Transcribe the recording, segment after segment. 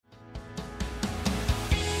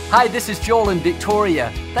Hi, this is Joel and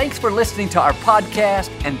Victoria. Thanks for listening to our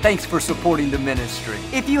podcast, and thanks for supporting the ministry.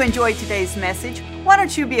 If you enjoyed today's message, why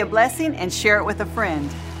don't you be a blessing and share it with a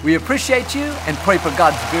friend? We appreciate you and pray for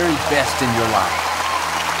God's very best in your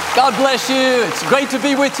life. God bless you. It's great to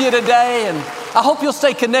be with you today, and I hope you'll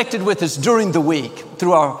stay connected with us during the week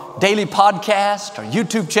through our daily podcast, our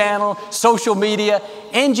YouTube channel, social media,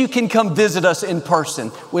 and you can come visit us in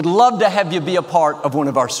person. We'd love to have you be a part of one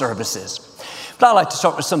of our services. But I like to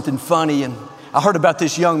start with something funny, and I heard about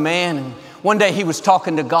this young man, and one day he was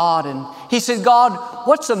talking to God, and he said, God,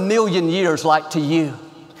 what's 1,000,000 years like to you?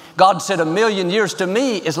 God said, 1,000,000 years to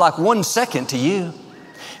me is like 1 second to you.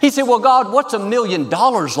 He said, well, God, what's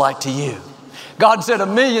 $1,000,000 like to you? God said,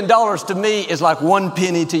 $1,000,000 to me is like 1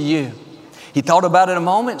 penny to you. He thought about it a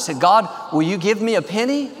moment and said, God, will you give me a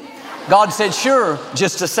penny? God said, sure,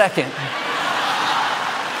 just a second.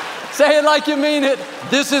 Say it like you mean it.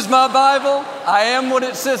 This is my Bible. I am what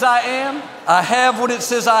it says I am. I have what it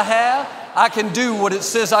says I have. I can do what it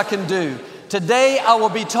says I can do. Today I will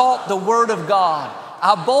be taught the Word of God.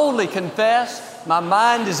 I boldly confess, my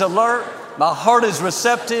mind is alert, my heart is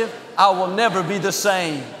receptive. I will never be the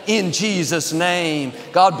same. In Jesus' name,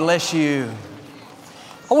 God bless you.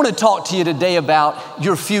 I want to talk to you today about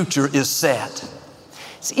your future is set.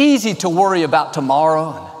 It's easy to worry about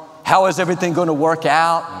tomorrow and how is everything going to work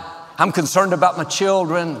out. I'm concerned about my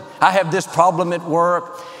children. I have this problem at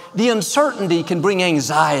work. The uncertainty can bring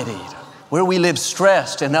anxiety, where we live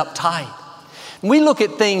stressed and uptight. We look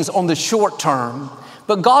at things on the short term,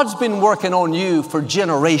 but God's been working on you for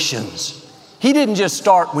generations. He didn't just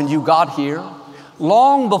start when you got here.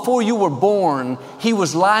 Long before you were born, He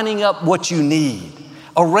was lining up what you need,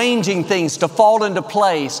 arranging things to fall into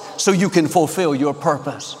place so you can fulfill your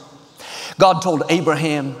purpose. God told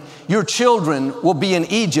Abraham, your children will be in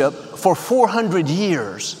Egypt for 400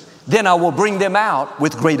 years. Then I will bring them out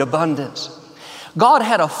with great abundance. God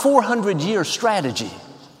had a 400-year strategy.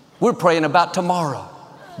 We're praying about tomorrow,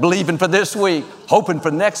 believing for this week, hoping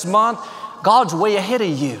for next month. God's way ahead of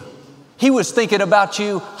you. He was thinking about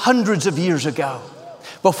you hundreds of years ago.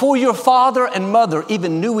 Before your father and mother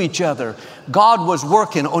even knew each other, God was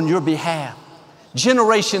working on your behalf.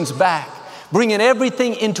 Generations back, bringing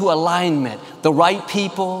everything into alignment. The right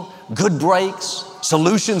people, good breaks,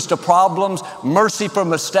 solutions to problems, mercy for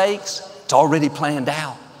mistakes. It's already planned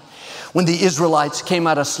out. When the Israelites came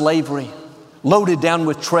out of slavery, loaded down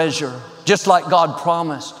with treasure, just like God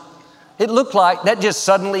promised, it looked like that just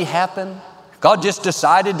suddenly happened. God just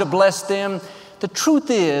decided to bless them. The truth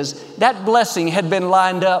is, that blessing had been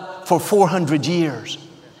lined up for 400 years.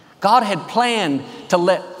 God had planned to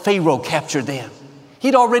let Pharaoh capture them.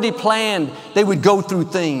 He'd already planned they would go through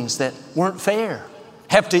things that weren't fair,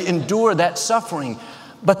 have to endure that suffering.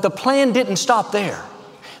 But the plan didn't stop there.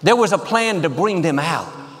 There was a plan to bring them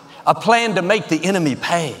out, a plan to make the enemy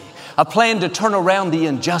pay, a plan to turn around the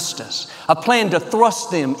injustice, a plan to thrust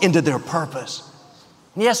them into their purpose.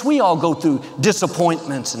 Yes, we all go through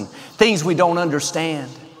disappointments and things we don't understand.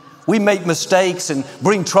 We make mistakes and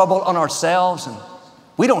bring trouble on ourselves, and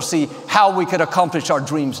we don't see how we could accomplish our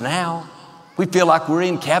dreams now. We feel like we're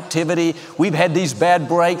in captivity. We've had these bad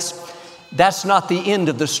breaks. That's not the end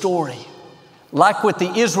of the story. Like with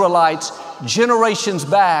the Israelites, generations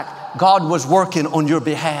back, God was working on your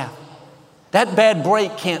behalf. That bad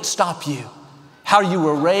break can't stop you. How you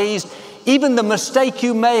were raised, even the mistake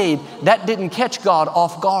you made, that didn't catch God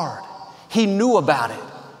off guard. He knew about it.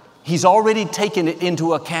 He's already taken it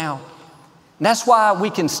into account. And that's why we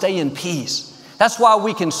can stay in peace. That's why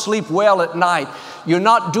we can sleep well at night. You're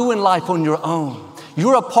not doing life on your own.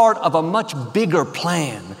 You're a part of a much bigger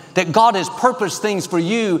plan that God has purposed things for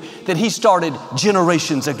you that He started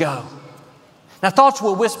generations ago. Now, thoughts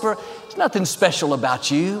will whisper, there's nothing special about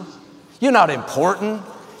you. You're not important.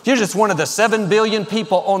 You're just one of the 7 billion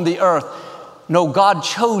people on the earth. No, God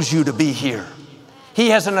chose you to be here. He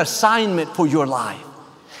has an assignment for your life.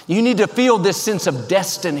 You need to feel this sense of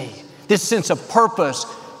destiny, this sense of purpose.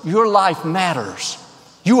 Your life matters.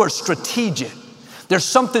 You are strategic. There's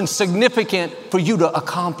something significant for you to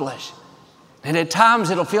accomplish. And at times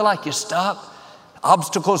it'll feel like you're stuck. The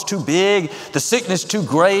obstacle's too big, the sickness too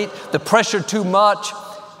great, the pressure too much.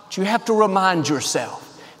 But you have to remind yourself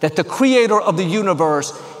that the Creator of the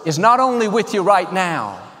universe is not only with you right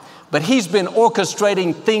now, but He's been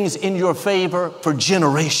orchestrating things in your favor for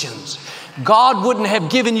generations. God wouldn't have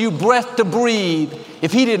given you breath to breathe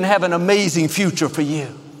if He didn't have an amazing future for you.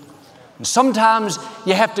 And sometimes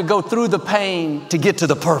you have to go through the pain to get to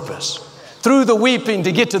the purpose, through the weeping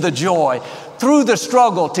to get to the joy, through the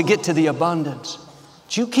struggle to get to the abundance.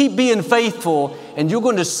 But you keep being faithful and you're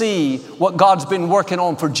going to see what God's been working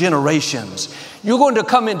on for generations. You're going to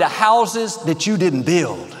come into houses that you didn't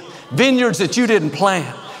build, vineyards that you didn't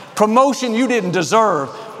plant, promotion you didn't deserve,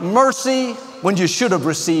 mercy when you should have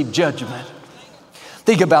received judgment.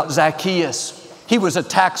 Think about Zacchaeus. He was a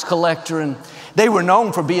tax collector and they were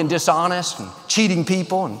known for being dishonest and cheating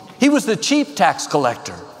people. And he was the chief tax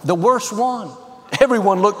collector, the worst one.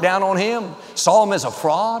 Everyone looked down on him, saw him as a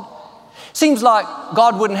fraud. Seems like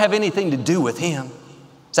God wouldn't have anything to do with him.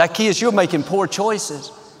 Zacchaeus, you're making poor choices.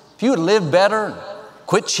 If you would live better,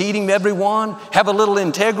 quit cheating everyone, have a little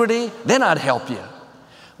integrity, then I'd help you.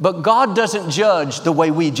 But God doesn't judge the way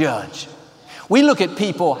we judge. We look at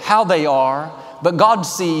people how they are, but God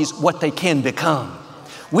sees what they can become.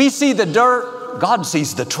 We see the dirt, God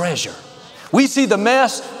sees the treasure. We see the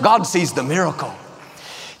mess, God sees the miracle.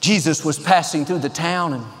 Jesus was passing through the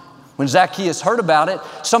town, and when Zacchaeus heard about it,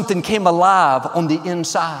 something came alive on the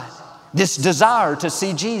inside. This desire to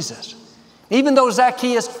see Jesus. Even though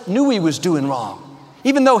Zacchaeus knew he was doing wrong,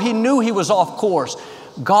 even though he knew he was off course,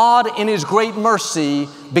 God in His great mercy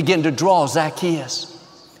began to draw Zacchaeus.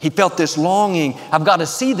 He felt this longing, I've got to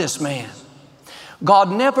see this man. God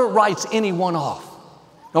never writes anyone off.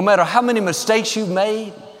 No matter how many mistakes you've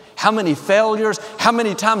made, how many failures, how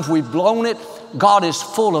many times we've blown it, God is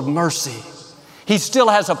full of mercy. He still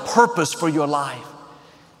has a purpose for your life.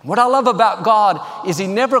 What I love about God is He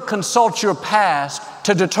never consults your past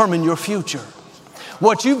to determine your future.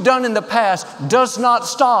 What you've done in the past does not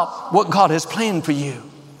stop what God has planned for you.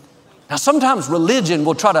 Now, sometimes religion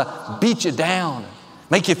will try to beat you down,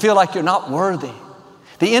 make you feel like you're not worthy.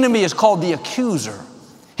 The enemy is called the accuser.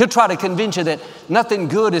 He'll try to convince you that nothing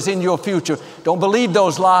good is in your future. Don't believe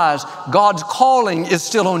those lies. God's calling is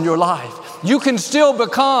still on your life. You can still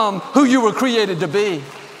become who you were created to be.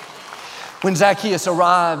 When Zacchaeus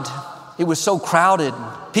arrived, it was so crowded.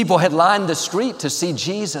 People had lined the street to see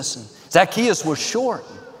Jesus. And Zacchaeus was short.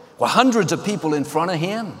 Well, hundreds of people in front of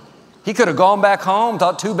him. He could have gone back home,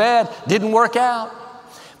 thought too bad, didn't work out.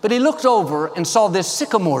 But he looked over and saw this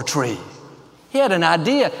sycamore tree. He had an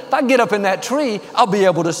idea. If I get up in that tree, I'll be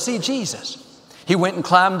able to see Jesus. He went and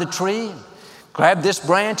climbed the tree, grabbed this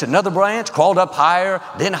branch, another branch, crawled up higher,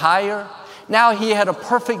 then higher. Now he had a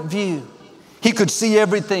perfect view. He could see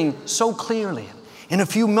everything so clearly. In a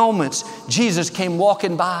few moments, Jesus came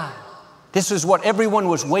walking by. This is what everyone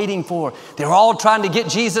was waiting for. They were all trying to get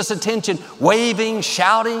Jesus' attention, waving,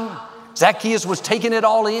 shouting. Zacchaeus was taking it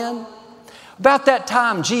all in. About that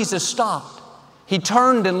time, Jesus stopped. He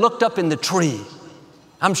turned and looked up in the tree.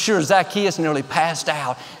 I'm sure Zacchaeus nearly passed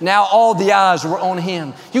out. Now all the eyes were on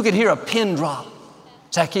him. You could hear a pin drop.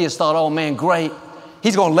 Zacchaeus thought, oh man, great.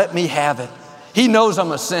 He's going to let me have it. He knows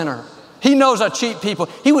I'm a sinner. He knows I cheat people.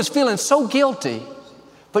 He was feeling so guilty.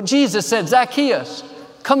 But Jesus said, Zacchaeus,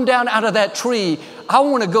 come down out of that tree. I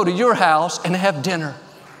want to go to your house and have dinner.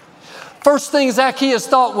 First thing Zacchaeus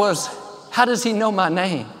thought was, how does he know my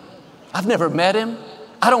name? I've never met him.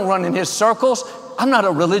 I don't run in his circles. I'm not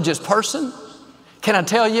a religious person. Can I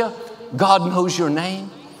tell you, God knows your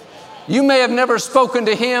name. You may have never spoken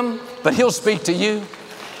to him, but he'll speak to you.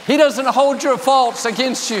 He doesn't hold your faults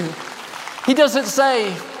against you. He doesn't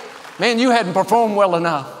say, man, you hadn't performed well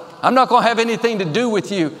enough. I'm not going to have anything to do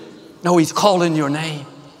with you. No, he's calling your name.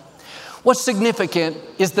 What's significant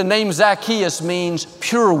is the name Zacchaeus means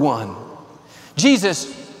pure one.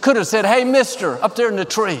 Jesus could have said, hey, mister, up there in the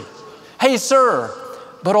tree. Hey, sir.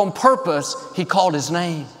 But on purpose, he called his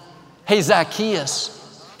name. Hey,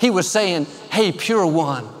 Zacchaeus. He was saying, hey, pure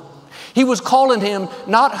one. He was calling him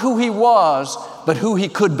not who he was, but who he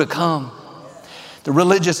could become. The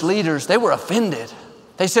religious leaders, they were offended.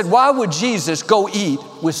 They said, why would Jesus go eat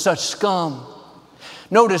with such scum?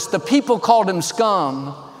 Notice the people called him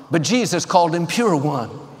scum, but Jesus called him pure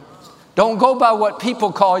one. Don't go by what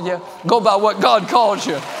people call you. Go by what God calls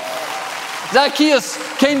you. Zacchaeus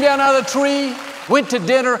came down out of the tree, went to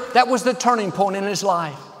dinner. That was the turning point in his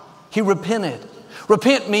life. He repented.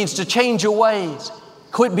 Repent means to change your ways.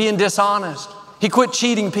 Quit being dishonest. He quit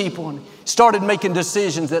cheating people and started making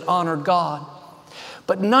decisions that honored God.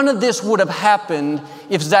 But none of this would have happened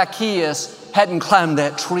if Zacchaeus hadn't climbed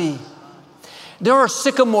that tree. There are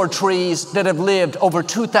sycamore trees that have lived over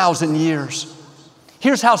 2,000 years.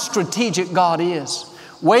 Here's how strategic God is.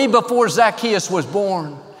 Way before Zacchaeus was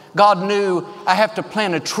born, God knew, I have to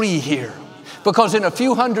plant a tree here. Because in a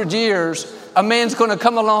few hundred years, a man's going to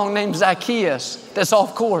come along named Zacchaeus that's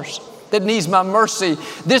off course, that needs my mercy.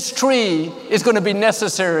 This tree is going to be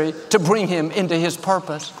necessary to bring him into his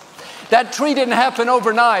purpose. That tree didn't happen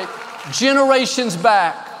overnight. Generations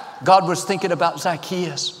back, God was thinking about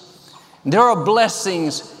Zacchaeus. There are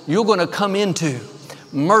blessings you're going to come into,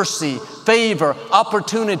 mercy, favor,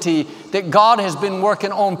 opportunity that God has been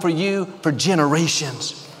working on for you for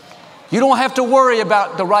generations. You don't have to worry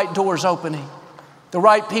about the right doors opening, the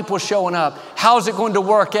right people showing up. How's it going to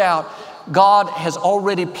work out? God has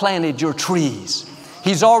already planted your trees.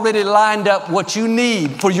 He's already lined up what you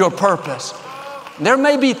need for your purpose. There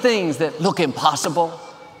may be things that look impossible,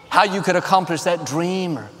 how you could accomplish that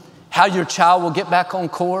dream, or how your child will get back on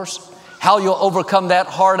course, how you'll overcome that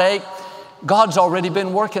heartache. God's already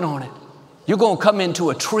been working on it. You're going to come into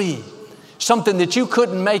a tree, something that you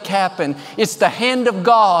couldn't make happen. It's the hand of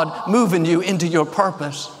God moving you into your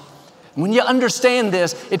purpose. When you understand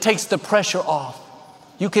this, it takes the pressure off.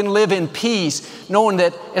 You can live in peace knowing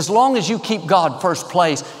that as long as you keep God first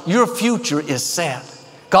place, your future is set.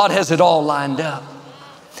 God has it all lined up.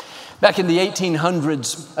 Back in the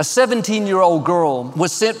 1800s, a 17-year-old girl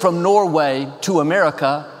was sent from Norway to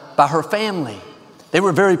America by her family. They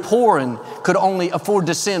were very poor and could only afford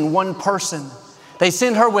to send one person. They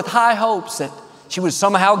sent her with high hopes that she would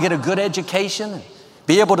somehow get a good education and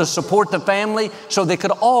be able to support the family so they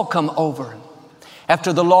could all come over.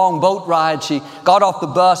 After the long boat ride, she got off the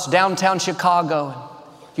bus downtown Chicago.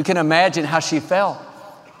 You can imagine how she felt.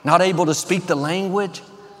 Not able to speak the language.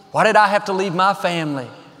 Why did I have to leave my family?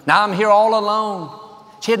 Now I'm here all alone.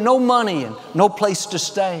 She had no money and no place to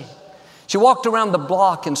stay. She walked around the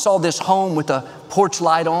block and saw this home with a porch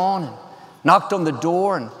light on and knocked on the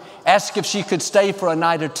door and asked if she could stay for a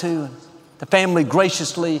night or two. And the family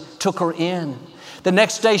graciously took her in. The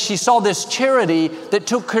next day she saw this charity that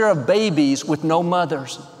took care of babies with no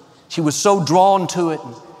mothers. She was so drawn to it.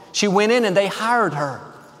 She went in and they hired her.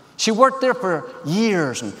 She worked there for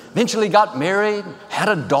years and eventually got married, had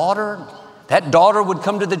a daughter. That daughter would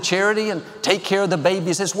come to the charity and take care of the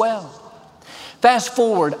babies as well. Fast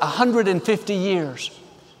forward 150 years.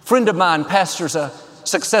 A friend of mine pastors a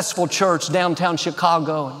successful church downtown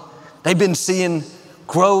Chicago. And they've been seeing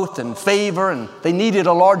growth and favor, and they needed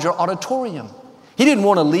a larger auditorium. He didn't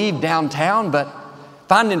want to leave downtown, but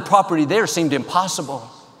finding property there seemed impossible.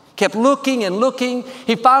 Kept looking and looking.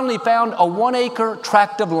 He finally found a 1-acre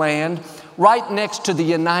tract of land right next to the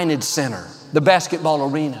United Center, the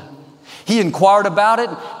basketball arena. He inquired about it.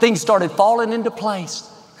 Things started falling into place.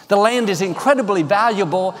 The land is incredibly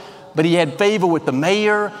valuable, but he had favor with the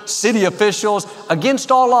mayor, city officials.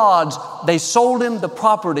 Against all odds, they sold him the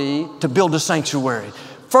property to build a sanctuary.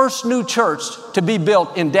 First new church to be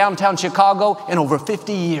built in downtown Chicago in over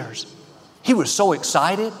 50 years. He was so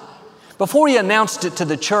excited. Before he announced it to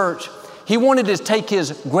the church, he wanted to take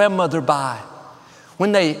his grandmother by.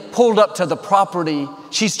 When they pulled up to the property,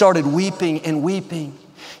 she started weeping and weeping.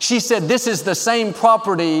 She said, "This is the same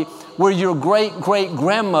property where your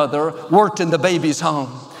great-great-grandmother worked in the baby's home.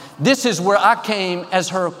 This is where I came as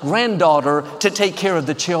her granddaughter to take care of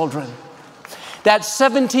the children." That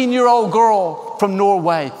 17-year-old girl from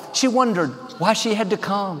Norway, she wondered why she had to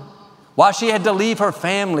come, why she had to leave her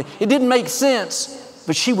family. It didn't make sense,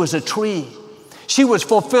 but she was a tree. She was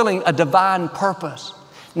fulfilling a divine purpose.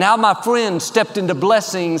 Now my friend stepped into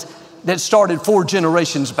blessings that started 4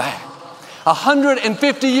 generations back.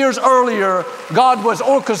 150 years earlier, God was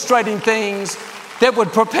orchestrating things that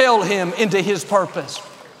would propel him into his purpose.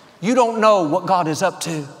 You don't know what God is up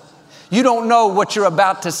to. You don't know what you're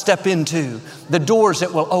about to step into, the doors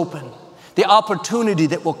that will open, the opportunity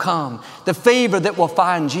that will come, the favor that will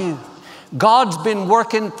find you. God's been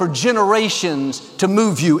working for generations to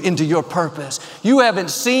move you into your purpose. You haven't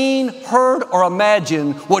seen, heard, or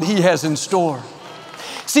imagined what he has in store.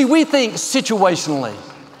 See, we think situationally.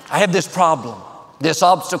 I have this problem. This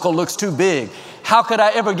obstacle looks too big. How could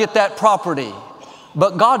I ever get that property?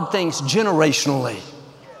 But God thinks generationally.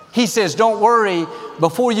 He says, don't worry.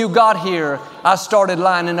 Before you got here, I started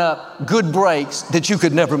lining up good breaks that you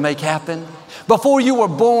could never make happen. Before you were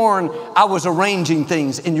born, I was arranging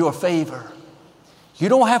things in your favor. You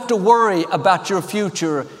don't have to worry about your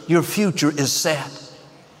future. Your future is set.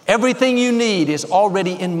 Everything you need is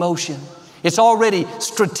already in motion. It's already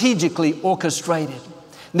strategically orchestrated.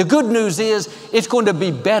 The good news is it's going to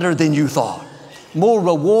be better than you thought, more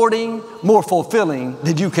rewarding, more fulfilling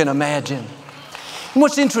than you can imagine. And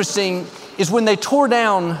what's interesting is when they tore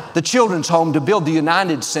down the children's home to build the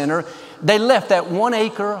United Center, they left that 1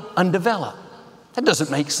 acre undeveloped. That doesn't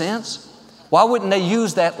make sense. Why wouldn't they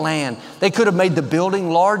use that land? They could have made the building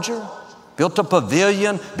larger, built a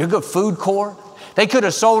pavilion, bigger food court. They could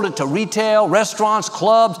have sold it to retail, restaurants,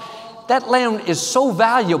 clubs. That land is so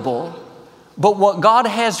valuable. But what God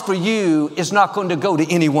has for you is not going to go to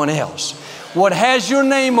anyone else. What has your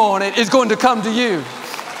name on it is going to come to you.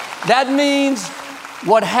 That means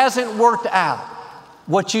what hasn't worked out,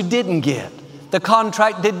 what you didn't get, the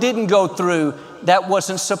contract that didn't go through, that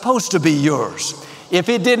wasn't supposed to be yours. If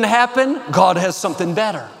it didn't happen, God has something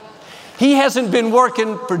better. He hasn't been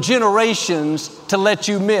working for generations to let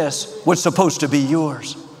you miss what's supposed to be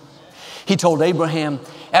yours. He told Abraham,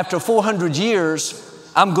 after 400 years,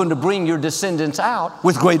 I'm going to bring your descendants out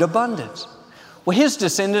with great abundance. Well, his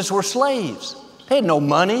descendants were slaves. They had no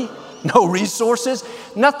money, no resources.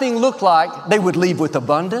 Nothing looked like they would leave with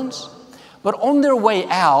abundance. But on their way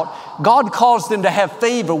out, God caused them to have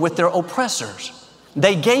favor with their oppressors.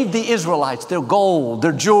 They gave the Israelites their gold,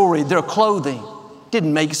 their jewelry, their clothing.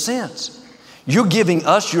 Didn't make sense. You're giving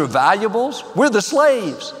us your valuables. We're the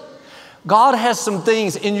slaves. God has some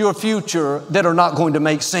things in your future that are not going to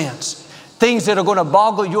make sense. Things that are going to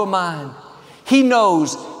boggle your mind. He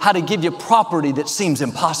knows how to give you property that seems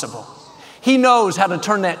impossible. He knows how to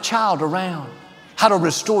turn that child around, how to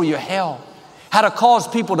restore your health, how to cause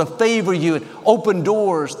people to favor you and open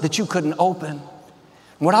doors that you couldn't open.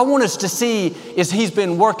 What I want us to see is He's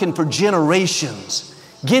been working for generations,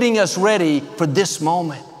 getting us ready for this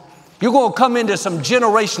moment. You're going to come into some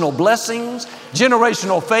generational blessings,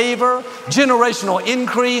 generational favor, generational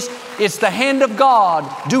increase. It's the hand of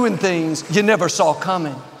God doing things you never saw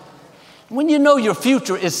coming. When you know your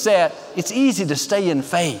future is set, it's easy to stay in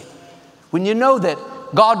faith. When you know that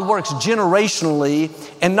God works generationally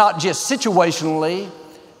and not just situationally,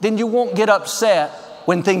 then you won't get upset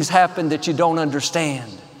when things happen that you don't understand.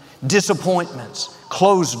 Disappointments,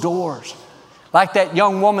 closed doors. Like that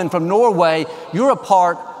young woman from Norway, you're a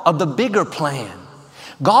part of the bigger plan.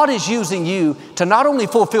 God is using you to not only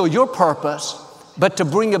fulfill your purpose, but to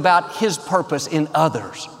bring about His purpose in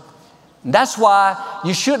others. And that's why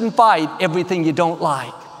you shouldn't fight everything you don't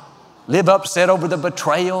like. Live upset over the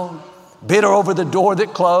betrayal, bitter over the door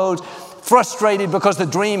that closed, frustrated because the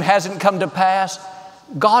dream hasn't come to pass.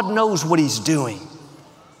 God knows what He's doing.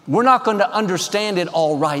 We're not going to understand it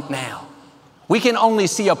all right now. We can only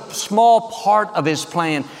see a small part of His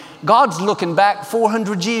plan. God's looking back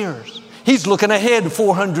 400 years. He's looking ahead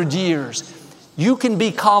 400 years. You can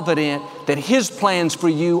be confident that His plans for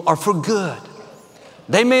you are for good.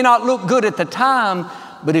 They may not look good at the time,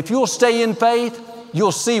 but if you'll stay in faith,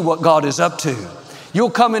 you'll see what God is up to.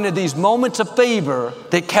 You'll come into these moments of favor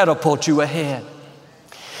that catapult you ahead.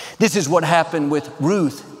 This is what happened with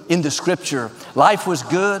Ruth in the scripture. Life was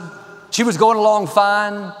good. She was going along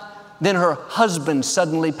fine. Then her husband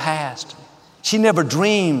suddenly passed. She never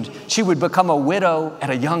dreamed she would become a widow at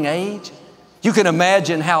a young age. You can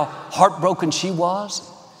imagine how heartbroken she was.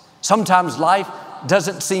 Sometimes life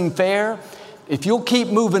doesn't seem fair. If you'll keep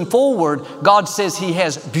moving forward, God says He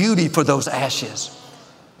has beauty for those ashes.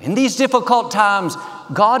 In these difficult times,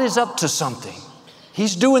 God is up to something.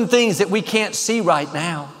 He's doing things that we can't see right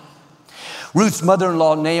now. Ruth's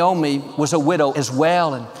mother-in-law, Naomi, was a widow as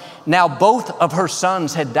well, and now both of her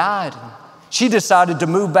sons had died. She decided to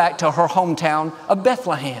move back to her hometown of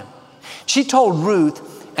Bethlehem. She told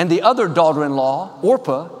Ruth and the other daughter-in-law,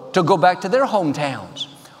 Orpah, to go back to their hometowns.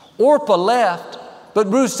 Orpah left,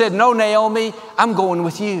 but Ruth said, "No, Naomi, I'm going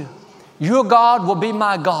with you. Your God will be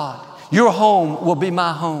my God. Your home will be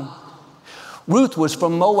my home." Ruth was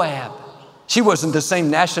from Moab. She wasn't the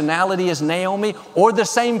same nationality as Naomi or the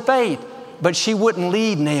same faith, but she wouldn't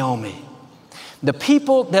lead Naomi. The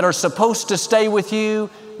people that are supposed to stay with you,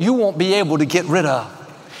 you won't be able to get rid of.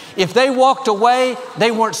 If they walked away,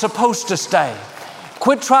 they weren't supposed to stay.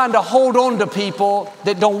 Quit trying to hold on to people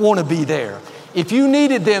that don't want to be there. If you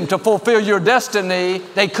needed them to fulfill your destiny,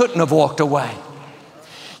 they couldn't have walked away.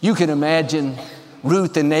 You can imagine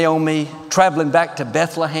Ruth and Naomi traveling back to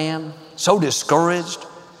Bethlehem, so discouraged.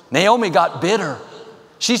 Naomi got bitter.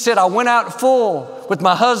 She said, "I went out full with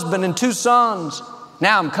my husband and 2 sons.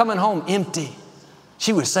 Now I'm coming home empty."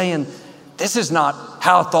 She was saying, "This is not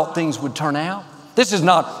how I thought things would turn out. This is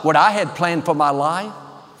not what I had planned for my life."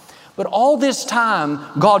 But all this time,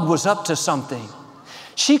 God was up to something.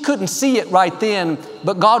 She couldn't see it right then,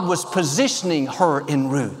 but God was positioning her in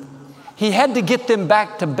Ruth. He had to get them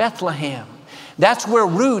back to Bethlehem. That's where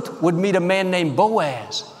Ruth would meet a man named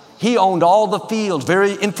Boaz. He owned all the fields,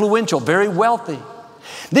 very influential, very wealthy.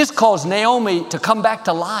 This caused Naomi to come back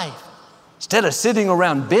to life. Instead of sitting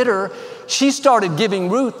around bitter, she started giving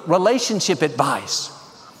Ruth relationship advice,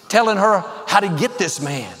 telling her how to get this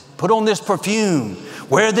man. Put on this perfume,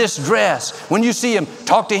 wear this dress. When you see him,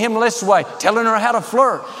 talk to him this way, telling her how to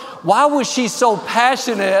flirt. Why was she so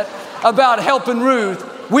passionate about helping Ruth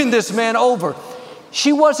win this man over?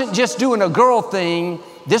 She wasn't just doing a girl thing.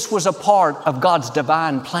 This was a part of God's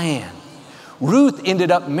divine plan. Ruth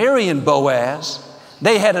ended up marrying Boaz.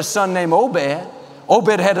 They had a son named Obed.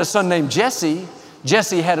 Obed had a son named Jesse.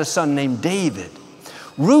 Jesse had a son named David.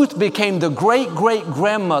 Ruth became the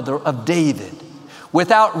great-great-grandmother of David.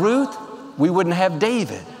 Without Ruth, we wouldn't have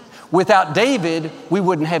David. Without David, we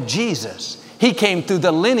wouldn't have Jesus. He came through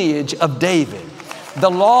the lineage of David. The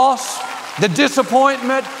loss, the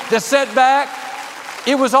disappointment, the setback,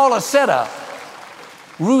 it was all a setup.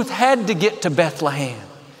 Ruth had to get to Bethlehem.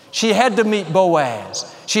 She had to meet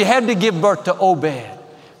Boaz. She had to give birth to Obed.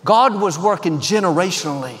 God was working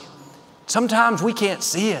generationally. Sometimes we can't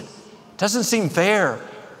see it. It doesn't seem fair.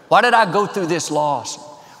 Why did I go through this loss?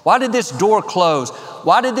 Why did this door close?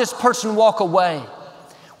 Why did this person walk away?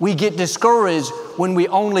 We get discouraged when we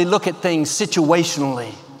only look at things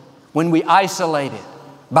situationally, when we isolate it.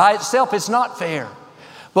 By itself, it's not fair.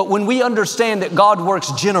 But when we understand that God works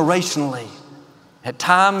generationally, at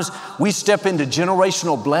times we step into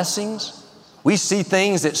generational blessings. We see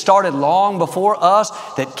things that started long before us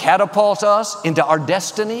that catapult us into our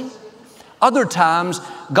destiny. Other times,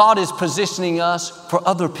 God is positioning us for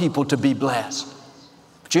other people to be blessed.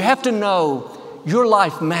 But you have to know your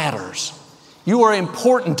life matters. You are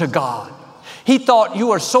important to God. He thought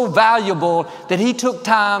you are so valuable that He took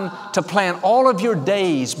time to plan all of your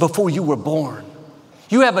days before you were born.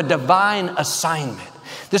 You have a divine assignment.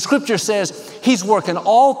 The scripture says He's working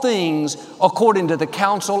all things according to the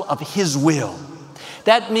counsel of His will.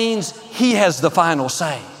 That means He has the final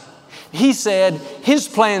say. He said His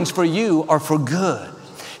plans for you are for good.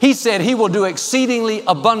 He said He will do exceedingly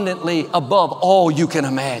abundantly above all you can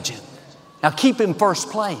imagine. Now keep Him first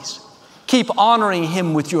place. Keep honoring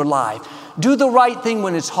Him with your life. Do the right thing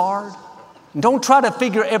when it's hard. Don't try to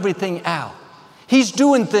figure everything out. He's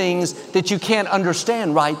doing things that you can't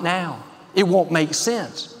understand right now. It won't make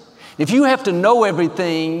sense. If you have to know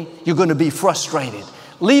everything, you're going to be frustrated.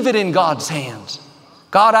 Leave it in God's hands.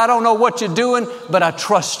 God, I don't know what you're doing, but I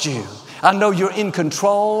trust you. I know you're in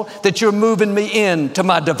control, that you're moving me into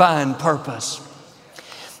my divine purpose.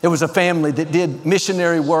 There was a family that did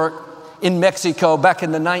missionary work in Mexico back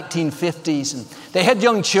in the 1950s. And they had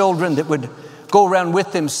young children that would go around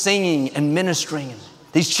with them singing and ministering.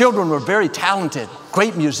 These children were very talented,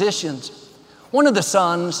 great musicians. One of the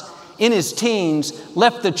sons, in his teens,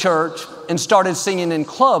 left the church and started singing in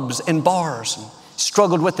clubs and bars. And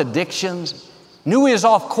struggled with addictions, knew he was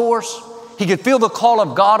off course. He could feel the call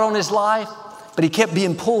of God on his life, but he kept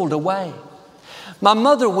being pulled away. My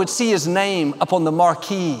mother would see his name up on the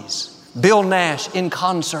marquees, Bill Nash in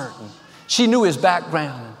concert. And she knew his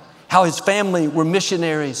background, how his family were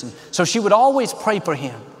missionaries. And so she would always pray for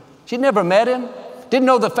him. She'd never met him, didn't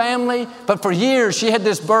know the family, but for years she had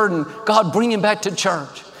this burden, God, bring him back to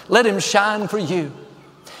church. Let him shine for you.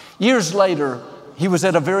 Years later, he was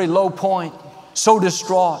at a very low point, so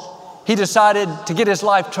distraught. He decided to get his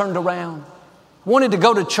life turned around. Wanted to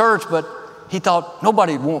go to church, but he thought,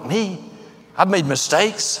 nobody would want me. I've made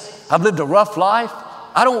mistakes. I've lived a rough life.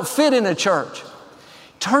 I don't fit in a church.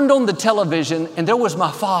 Turned on the television, and there was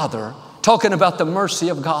my father talking about the mercy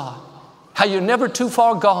of God. How you're never too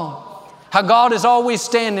far gone. How God is always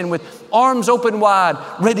standing with arms open wide,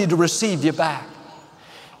 ready to receive you back.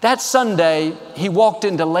 That Sunday, he walked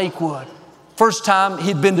into Lakewood. First time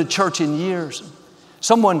he'd been to church in years.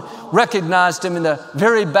 Someone recognized him in the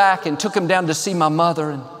very back and took him down to see my mother.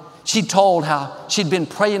 And she told how she'd been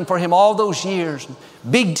praying for him all those years.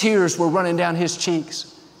 Big tears were running down his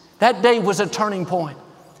cheeks. That day was a turning point.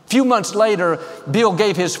 A few months later, Bill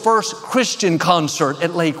gave his first Christian concert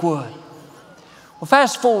at Lakewood. Well,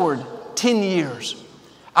 fast forward 10 years.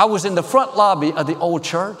 I was in the front lobby of the old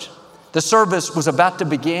church. The service was about to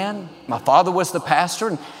begin. My father was the pastor,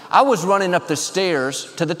 and I was running up the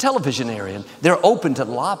stairs to the television area. And they're open to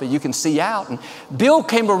the lobby. You can see out. And Bill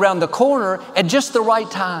came around the corner at just the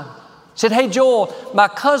right time. Said, hey, Joel, my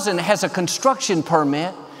cousin has a construction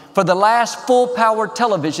permit for the last full-power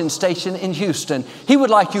television station in Houston. He would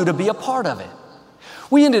like you to be a part of it.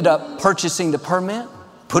 We ended up purchasing the permit,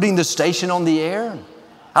 putting the station on the air.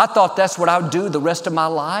 I thought that's what I would do the rest of my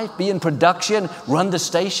life, be in production, run the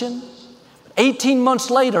station. 18 months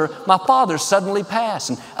later, my father suddenly passed,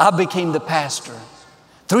 and I became the pastor.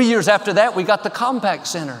 3 years after that, we got the Compact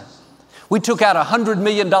Center. We took out a $100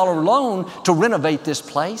 million loan to renovate this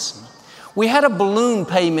place. We had a balloon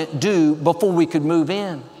payment due before we could move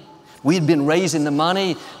in. We had been raising the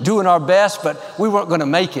money, doing our best, but we weren't going to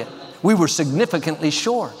make it. We were significantly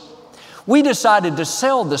short. We decided to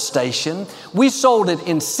sell the station. We sold it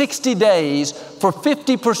in 60 days for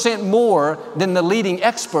 50% more than the leading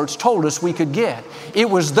experts told us we could get. It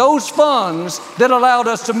was those funds that allowed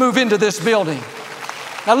us to move into this building.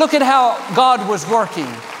 Now look at how God was working.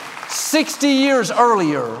 60 years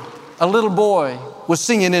earlier, a little boy was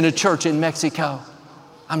singing in a church in Mexico.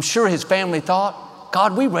 I'm sure his family thought,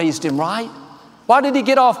 God, we raised him right. Why did he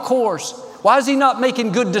get off course? Why is he not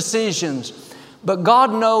making good decisions? But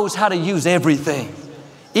God knows how to use everything,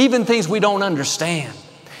 even things we don't understand.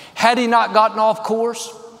 Had he not gotten off course,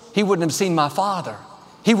 he wouldn't have seen my father.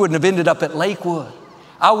 He wouldn't have ended up at Lakewood.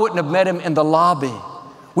 I wouldn't have met him in the lobby.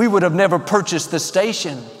 We would have never purchased the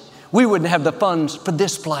station. We wouldn't have the funds for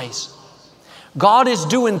this place. God is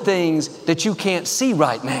doing things that you can't see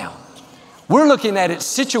right now. We're looking at it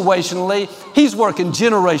situationally. He's working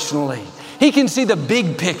generationally. He can see the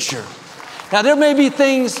big picture. Now, there may be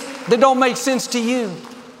things that don't make sense to you.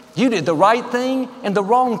 You did the right thing and the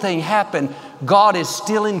wrong thing happened. God is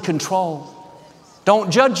still in control.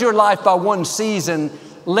 Don't judge your life by one season.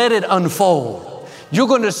 Let it unfold. You're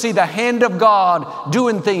going to see the hand of God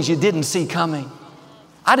doing things you didn't see coming.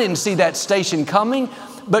 I didn't see that station coming,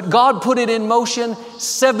 but God put it in motion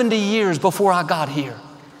 70 years before I got here.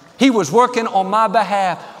 He was working on my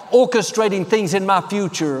behalf, orchestrating things in my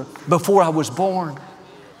future before I was born.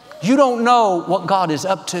 You don't know what God is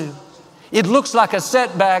up to. It looks like a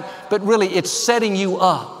setback, but really it's setting you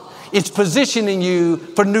up. It's positioning you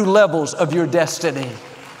for new levels of your destiny.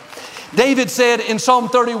 David said in Psalm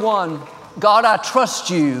 31, God, I trust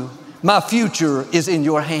you. My future is in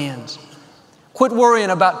your hands. Quit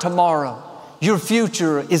worrying about tomorrow. Your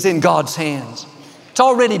future is in God's hands. It's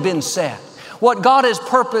already been set. What God has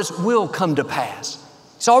purposed will come to pass.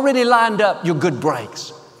 It's already lined up your good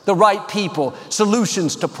breaks, the right people,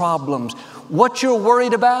 solutions to problems. What you're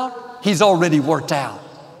worried about, He's already worked out.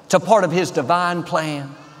 It's a part of His divine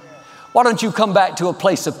plan. Why don't you come back to a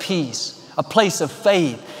place of peace, a place of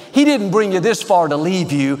faith? He didn't bring you this far to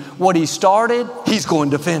leave you. What He started, He's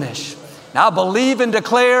going to finish. Now, I believe and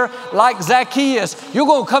declare, like Zacchaeus, you're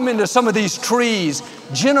going to come into some of these trees,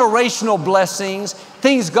 generational blessings,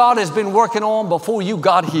 things God has been working on before you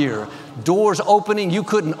got here. Doors opening you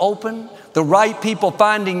couldn't open, the right people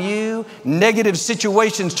finding you, negative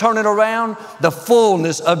situations turning around, the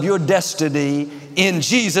fullness of your destiny in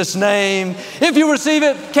Jesus' name. If you receive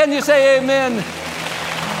it, can you say amen?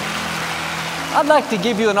 I'd like to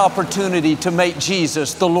give you an opportunity to make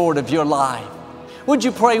Jesus the Lord of your life. Would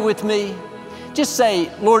you pray with me? Just say,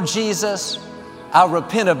 Lord Jesus, I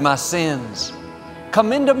repent of my sins.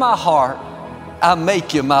 Come into my heart. I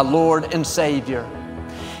make you my Lord and Savior.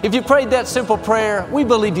 If you prayed that simple prayer, we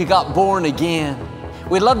believe you got born again.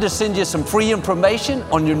 We'd love to send you some free information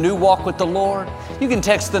on your new walk with the Lord. You can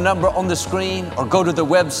text the number on the screen or go to the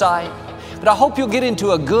website. But I hope you'll get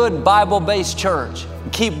into a good Bible-based church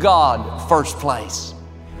and keep God first place.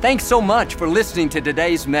 Thanks so much for listening to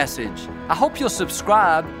today's message. I hope you'll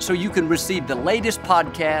subscribe so you can receive the latest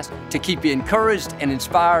podcast to keep you encouraged and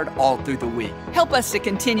inspired all through the week. Help us to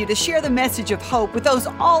continue to share the message of hope with those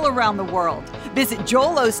all around the world. Visit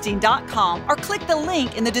joelosteen.com or click the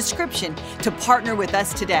link in the description to partner with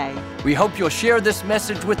us today. We hope you'll share this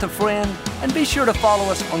message with a friend and be sure to follow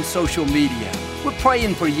us on social media. We're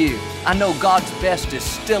praying for you. I know God's best is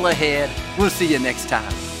still ahead. We'll see you next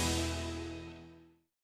time.